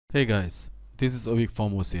Hey guys, this is Ovik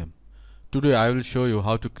from OCM. Today I will show you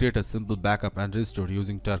how to create a simple backup and restore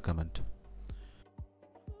using tar command.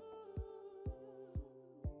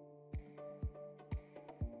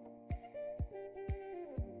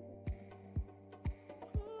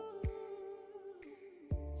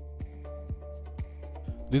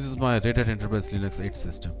 This is my Red Hat Enterprise Linux 8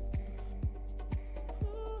 system.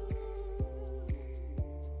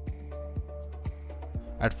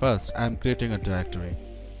 At first I am creating a directory,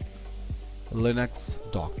 Linux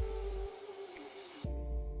doc.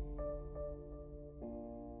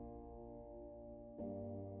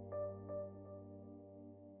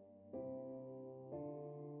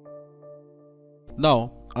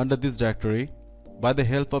 Now under this directory, by the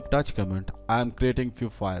help of touch command, I am creating few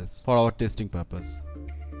files for our testing purpose.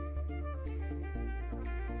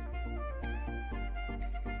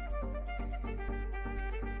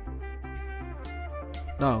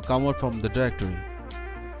 Now come out from the directory,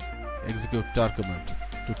 execute tar command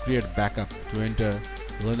to create backup to enter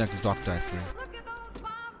Linux doc directory.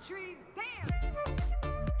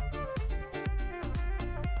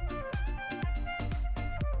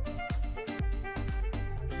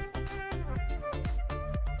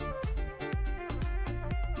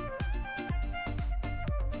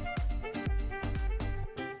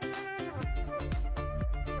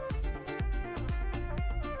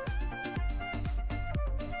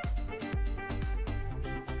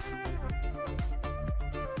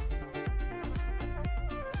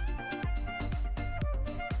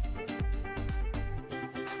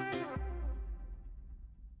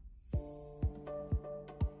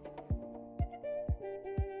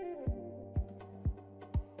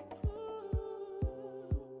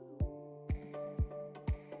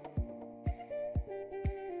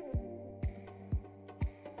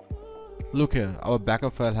 Look here, our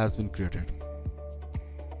backup file has been created.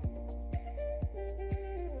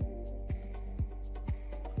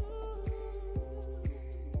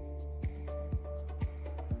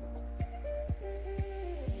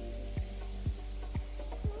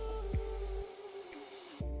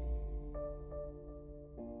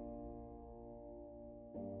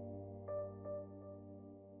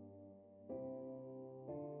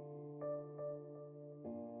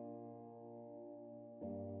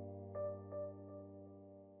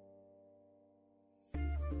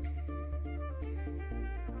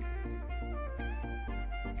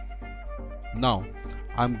 Now,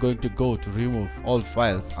 I'm going to go to remove all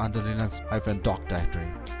files under Linux-doc directory.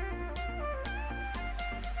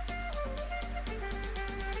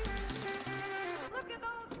 Look at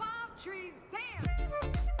those palm trees dance.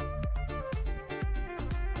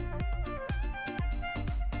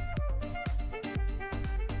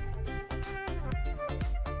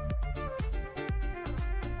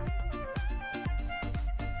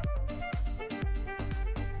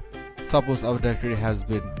 Suppose our directory has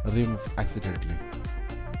been removed accidentally.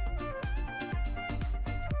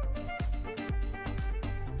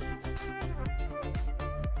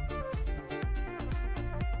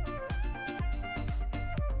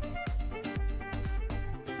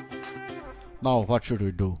 Now what should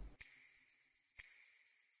we do?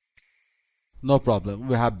 No problem,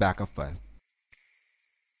 we have backup file.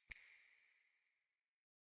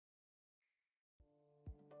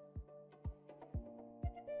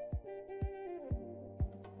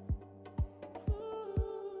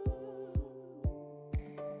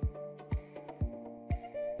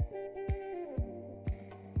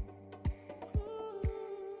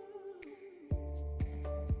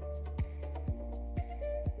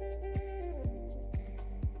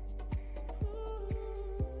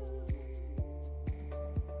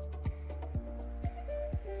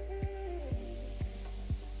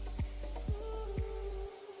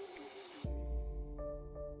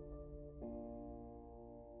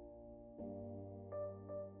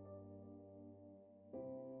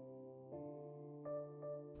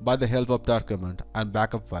 By the help of tar command and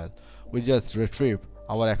backup file, we just retrieve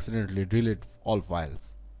our accidentally deleted all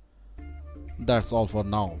files. That's all for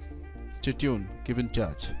now. Stay tuned, keep in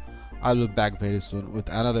touch. I'll be back very soon with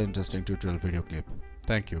another interesting tutorial video clip.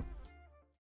 Thank you.